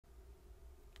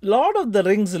Lord of the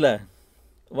Rings la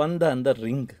vanda and the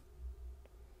ring,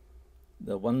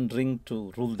 the one ring to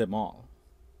rule them all.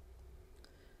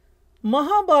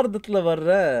 மகாபாரதத்தில் வர்ற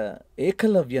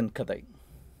ஏகலவ்யன் கதை,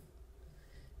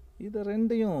 இதை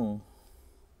ரெண்டையும்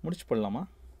முடிச்சு போடலாமா?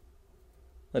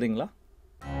 வரீங்களா?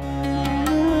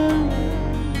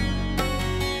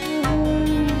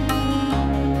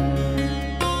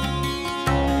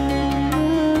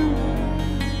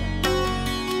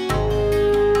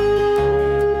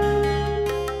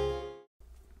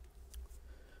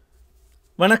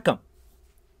 வணக்கம்.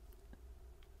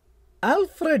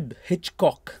 ஆல்ஃப்ரெட்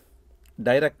ஹிச்காக்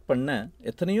டைரக்ட் பண்ண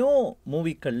எத்தனையோ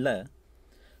மூவிகளில்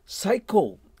சைக்கோ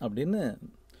அப்படின்னு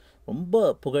ரொம்ப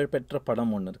புகழ்பெற்ற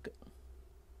படம் ஒன்று இருக்கு.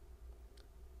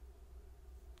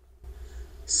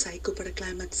 சைக்கோ பட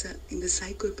கிளைமேக்ஸை இந்த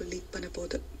சைக்கோ இப்போ லீக் பண்ண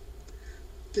போது.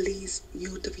 Please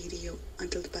mute the video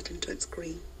until the button turns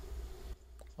green.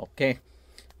 Okay,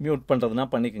 mute பண்ணுறதுனா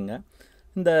பண்ணிக்கோங்க.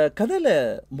 இந்த கதையில்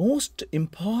மோஸ்ட்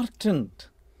இம்பார்ட்டண்ட்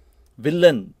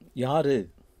வில்லன் யாரு,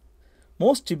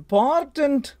 most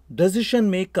important decision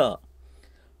maker,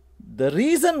 the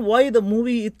reason why the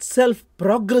movie it self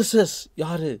progresses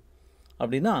யாரு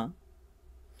அப்படின்னா,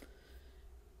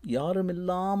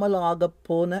 யாருமில்லாமல்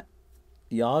ஆகப்போன,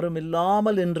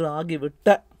 யாருமில்லாமல் என்று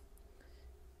ஆகிவிட்ட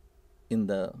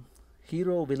இந்த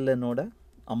ஹீரோ வில்லனோட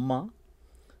அம்மா,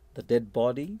 த dead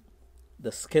body,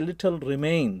 the skeletal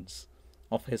remains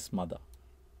of his mother.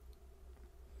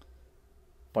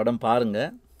 படம் பாருங்க,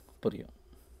 புரியும்.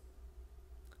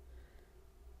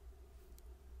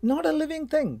 Not a living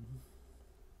thing,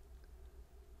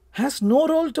 has no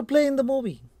role to play in the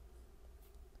movie,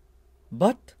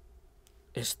 but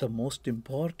is the most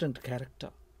important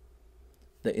character,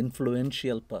 the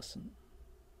influential person.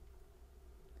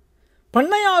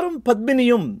 Pannaiyaarum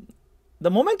Padminiyum.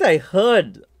 The moment I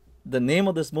heard the name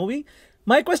of this movie,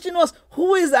 my question was, who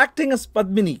is acting as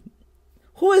Padmini?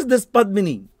 Who is this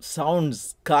Padmini? Sounds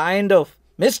kind of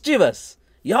mischievous.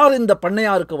 யார் இந்த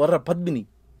பண்ணையாருக்கு வர்ற பத்மினி?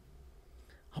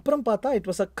 அப்புறம் பார்த்தா it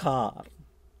was a car.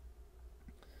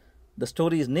 The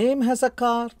story's name has a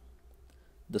car.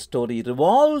 The story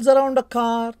revolves around a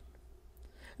car.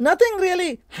 Nothing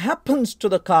really happens to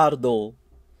the car though.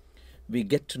 We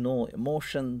get to know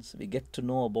emotions, we get to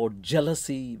know about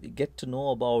jealousy, we get to know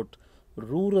about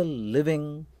rural living,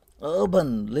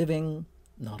 urban living.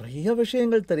 நிறைய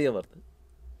விஷயங்கள் தெரிய வருது.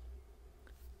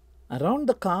 Around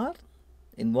the car,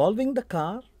 involving the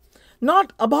car, not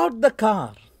about the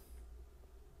car.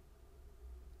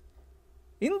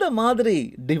 இந்த மாதிரி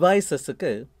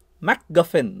டிவைசஸுக்கு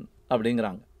மேக்கஃபின்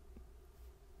அப்படிங்கிறாங்க.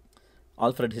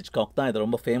 Alfred Hitchcock தான் இது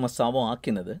ரொம்ப ஃபேமஸாகவும்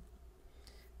ஆக்கினது.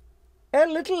 A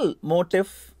little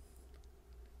motive,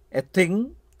 a thing,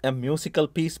 a musical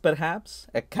piece perhaps,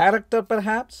 a character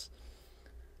perhaps,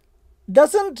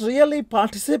 doesn't really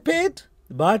participate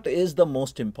but is the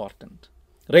most important.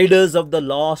 Raiders of the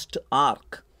Lost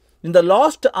Ark. இந்த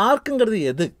last ஆர்க்குங்கிறது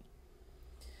எது?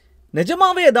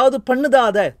 நிஜமாவே ஏதாவது பண்ணுதா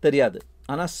அதை தெரியாது.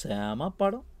 ஆனால் செம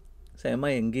படம்,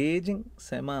 செம என்கேஜிங்,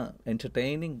 செம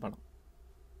என்டர்டெய்னிங் படம்.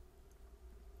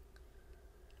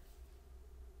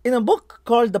 In a book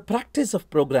called The Practice of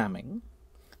Programming,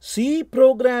 C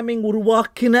programming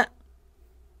உருவாக்கின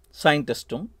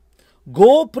சயின்டிஸ்டும்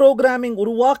Go programming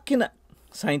உருவாக்கின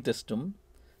சயின்டிஸ்டும்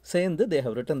சேர்ந்து they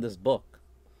have written this book.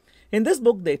 In this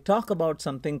book they talk about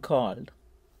something called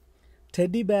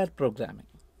teddy bear programming.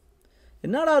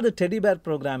 என்னடா அது teddy bear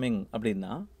programming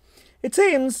அப்படின்னா, it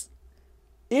seems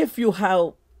if you have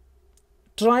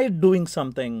tried doing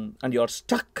something and you're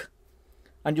stuck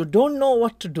and you don't know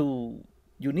what to do,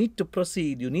 you need to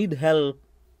proceed, you need help,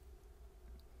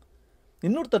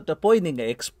 இன்னொருத்தட்ட போய் நீங்கள்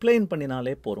explain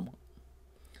பண்ணினாலே போருமா.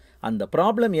 அந்த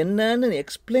problem என்னன்னு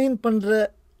explain பண்ணுற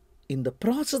இந்த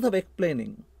process of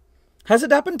explaining, has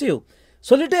it happen to you?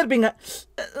 சொல்லிட்டே இருப்பீங்க,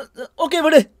 okay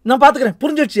விடு நான் பார்த்துக்கிறேன்,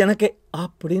 புரிஞ்சிடுச்சு எனக்கு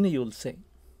அப்படின்னு you will say.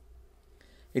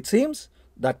 It seems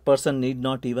that person need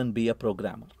not even be a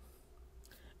programmer.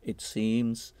 It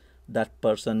seems that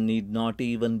person need not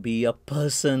even be a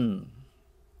person.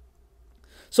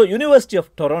 So university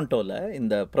of டொராண்டோவில்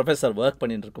இந்த professor work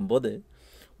பண்ணிட்டு இருக்கும்போது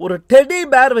ஒரு டெடி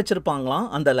பேர் வச்சுருப்பாங்களாம்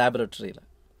அந்த லேபரட்டரியில்.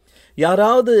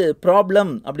 யாராவது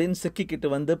ப்ராப்ளம் அப்படின்னு சிக்கிக்கிட்டு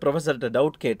வந்து ப்ரொஃபஸர்கிட்ட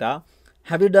doubt கேட்டால்,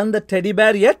 have you done the teddy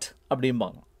bear எட்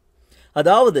அப்படிம்பாங்க.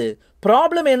 அதாவது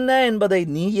ப்ராப்ளம் என்ன என்பதை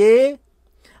நீயே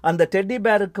அந்த டெடி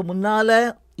பேருக்கு முன்னால்,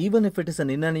 even if it is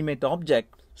an inanimate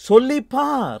object,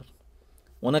 சொல்லிப்பார்,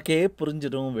 உனக்கே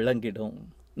புரிஞ்சிடும், விளங்கிடும்.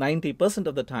 90%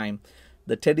 of the time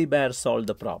the teddy bear solved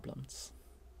the problems.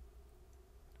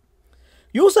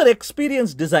 User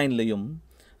experience designலையும்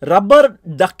rubber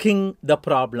ducking the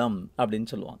problem அப்படின்னு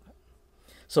சொல்லுவாங்க.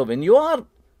 So when you are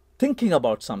thinking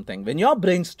about something, when you're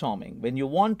brainstorming, when you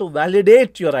want to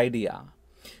validate your idea,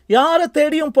 யாரை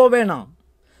தேடியும் போவேணாம்.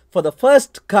 For the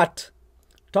first cut,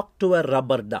 talk to a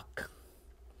rubber duck.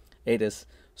 It is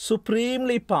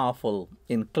supremely powerful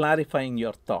in clarifying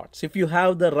your thoughts. If you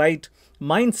have the right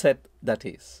mindset, that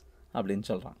is. அப்படின்னு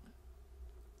சொல்கிறாங்க.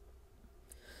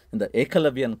 இந்த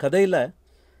ஏகலவ்யன் கதையில்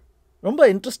ரொம்ப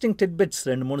interesting titbits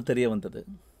 2-3 தெரிய வந்தது.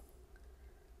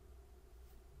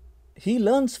 He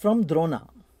learns from Drona,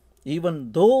 even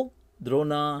though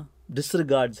Drona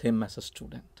disregards him as a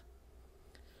student.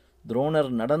 துரோணர்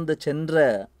நடந்து சென்ற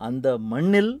அந்த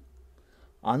மண்ணில்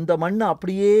அந்த மண்ணை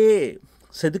அப்படியே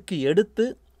செதுக்கி எடுத்து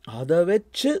அதை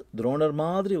வச்சு துரோணர்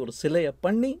மாதிரி ஒரு சிலையை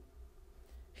பண்ணி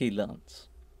he learns.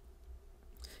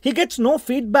 He gets no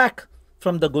feedback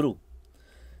from the guru.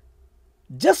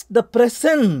 Just the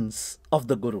presence of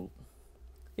the guru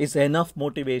is enough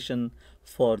motivation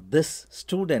for this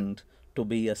student to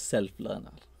be a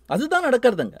self-learner. அதுதான்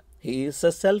நடக்கிறதுங்க. He is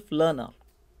a self-learner,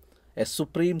 a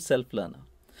supreme self-learner.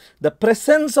 The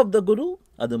presence of the guru,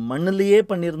 அது மண்ணிலேயே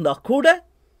பண்ணியிருந்தா கூட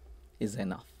is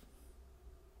enough.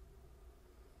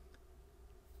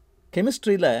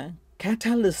 கெமிஸ்ட்ரியில்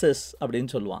catalysis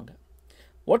அப்படின்னு சொல்லுவாங்க.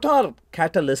 What are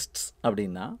catalysts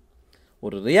அப்படின்னா,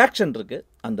 ஒரு reaction இருக்குது,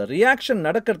 அந்த ரியாக்ஷன்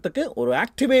நடக்கிறதுக்கு ஒரு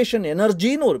ஆக்டிவேஷன்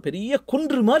எனர்ஜின்னு ஒரு பெரிய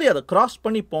குன்று மாதிரி அதை கிராஸ்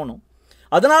பண்ணி போகணும்.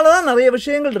 அதனால தான் நிறைய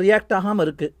விஷயங்கள் ரியாக்ட் ஆகாமல்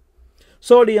இருக்குது.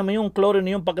 சோடியமையும்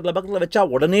குளோரினையும் பக்கத்தில் வச்சா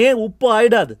உடனே உப்பு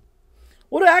ஆயிடாது.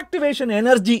 ஒரு ஆக்டிவேஷன்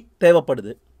எனர்ஜி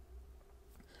தேவைப்படுது.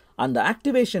 அந்த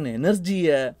ஆக்டிவேஷன்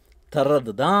எனர்ஜியை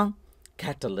தர்றது தான்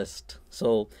கேட்டலிஸ்ட். ஸோ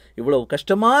இவ்வளவு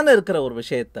கஷ்டமான இருக்கிற ஒரு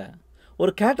விஷயத்தை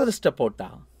ஒரு கேட்டலிஸ்ட்டை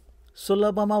போட்டால்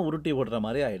சுலபமாக உருட்டி விடுற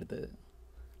மாதிரி ஆயிடுது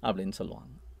அப்படின்னு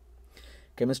சொல்லுவாங்க.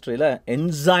 கெமிஸ்ட்ரியில்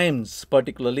என்சைம்ஸ்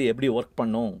பர்டிகுலர்லி எப்படி ஒர்க்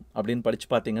பண்ணும் அப்படின்னு படித்து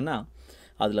பார்த்தீங்கன்னா,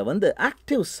 அதில்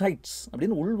ஆக்டிவ் சைட்ஸ்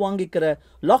அப்படின்னு உள்வாங்கிக்கிற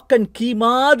லாக் அண்ட் கீ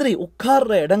மாதிரி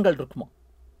உட்கார்ற இடங்கள் இருக்குமா.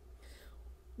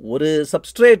 ஒரு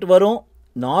சப்ஸ்ட்ரேட் வரும்,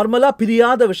 நார்மலாக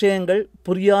பிரியாத விஷயங்கள்,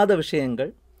 புரியாத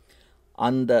விஷயங்கள்,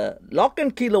 அந்த லாக்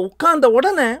அண்ட் கீயில் உட்கார்ந்த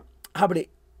உடனே அப்படி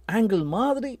ஆங்கிள்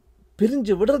மாதிரி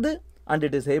பிரிஞ்சு விடுறது. And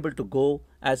it is able to go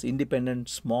as independent,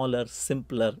 smaller,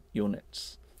 simpler units.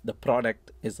 The product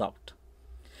is out.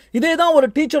 இதே தான் ஒரு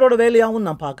டீச்சரோட வேலையாகவும்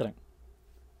நான் பார்க்குறேன்.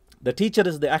 The teacher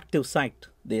is the active site,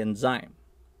 the enzyme.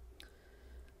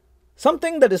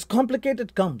 Something that is complicated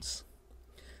comes.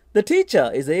 The teacher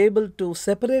is able to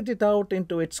separate it out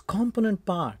into its component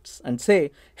parts and say,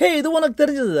 hey, இது உனக்கு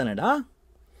தெரிஞ்சது தானேடா,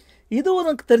 இது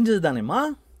உனக்கு தெரிஞ்சது தானேம்மா,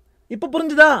 இப்போ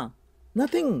புரிஞ்சுதா?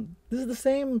 Nothing. This is the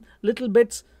same little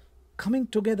bits coming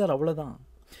together. அவ்வளோதான்.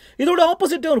 இதோட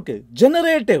ஆப்போசிட்டும் இருக்குது,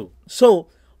 generative. So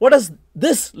what does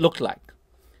this look like?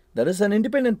 There is an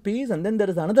independent piece and then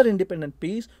there is another independent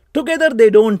piece. Together they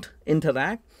don't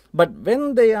interact, but when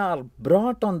they are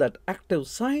brought on that active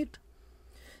site,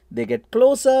 they get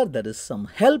closer. There is some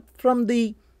help from the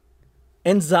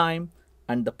enzyme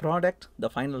and the product,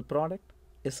 the final product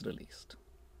is released.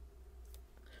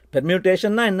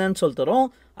 பெர்மியூட்டேஷன்னா என்னன்னு சொல்லித்தரோம்,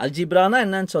 அல்ஜிப்ரானா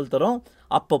என்னன்னு சொல்லித்தரோம்.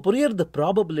 அப்போ புரியறது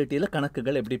ப்ராபபிலிட்டியில்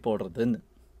கணக்குகள் எப்படி போடுறதுன்னு.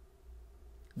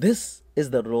 This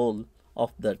is the role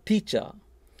of the teacher,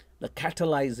 the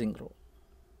கேட்டலைசிங் role.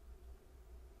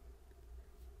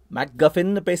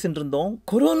 மேக்கஃபின்னு பேசிட்டு இருந்தோம்.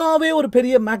 கொரோனாவே ஒரு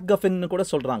பெரிய மேக்கஃபின்னு கூட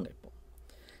சொல்கிறாங்க. இப்போ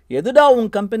எதுடா உன்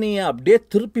கம்பெனியை அப்படியே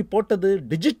திருப்பி போட்டது,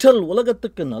 டிஜிட்டல்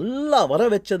உலகத்துக்கு நல்லா வர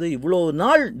வச்சது. இவ்வளோ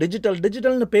நாள்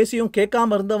டிஜிட்டல்னு பேசியும்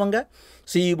கேட்காம இருந்தவங்க,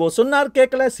 சிஇஓ சொன்னார்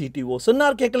கேட்கல, சிடிஓ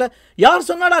சொன்னார் கேட்கல, யார்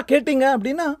சொன்னாடா கேட்டீங்க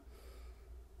அப்படின்னா,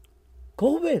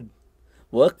 Covid,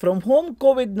 work from home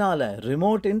கோவிட்னால,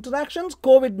 remote interactions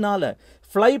கோவிட்னால,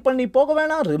 fly பண்ணி போக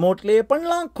வேணாம், ரிமோட்லேயே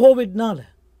பண்ணலாம் கோவிட்னால.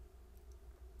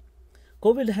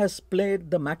 Covid has plate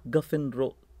the MacGuffin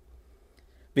role.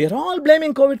 We are all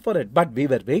blaming COVID for it, but we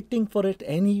were waiting for it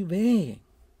anyway.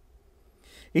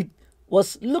 It was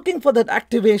looking for that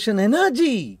activation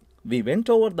energy. We went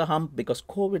over the hump because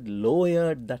COVID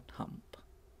lowered that hump.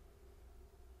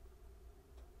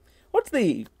 What's the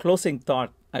closing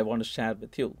thought I want to share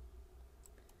with you?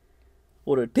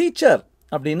 ஒரு teacher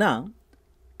அப்படின்னா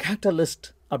catalyst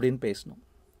அப்படின்னு பேசணும்.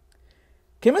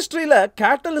 கெமிஸ்ட்ரியில்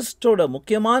கேட்டலிஸ்டோட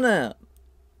முக்கியமான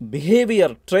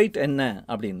behaviour tried என்ன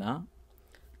அப்படின்னா,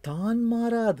 தான்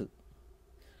மாறாது,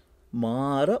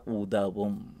 மாற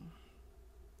உதவும்.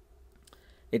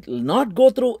 It will not go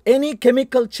through any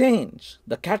chemical change,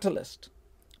 the catalyst.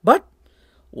 But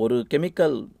ஒரு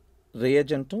chemical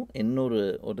reagentும் இன்னொரு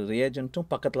reagentும்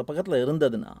பக்கத்தில்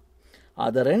இருந்ததுன்னா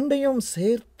அதை ரெண்டையும்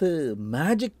சேர்த்து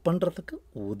மேஜிக் பண்ணுறதுக்கு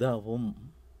உதவும்.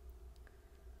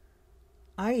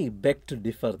 I beg to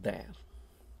differ there.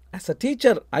 As a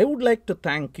teacher, I would like to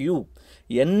thank you.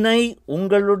 என்னை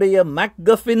உங்களுடைய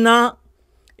மேக்கஃபின்னா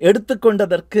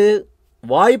எடுத்துக்கொண்டதற்கு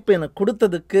வாய்ப்பு எனக்கு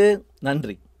கொடுத்ததுக்கு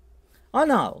நன்றி.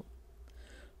 ஆனால்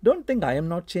don't think I am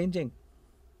not changing.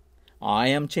 I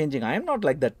am changing. I am not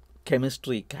like that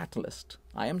chemistry catalyst.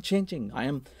 I am changing.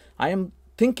 I am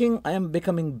thinking I am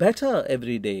becoming better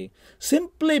every day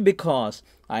simply because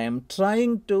I am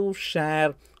trying to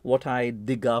share what I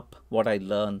dig up, what I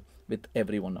learn with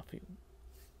every one of you.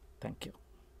 Thank you.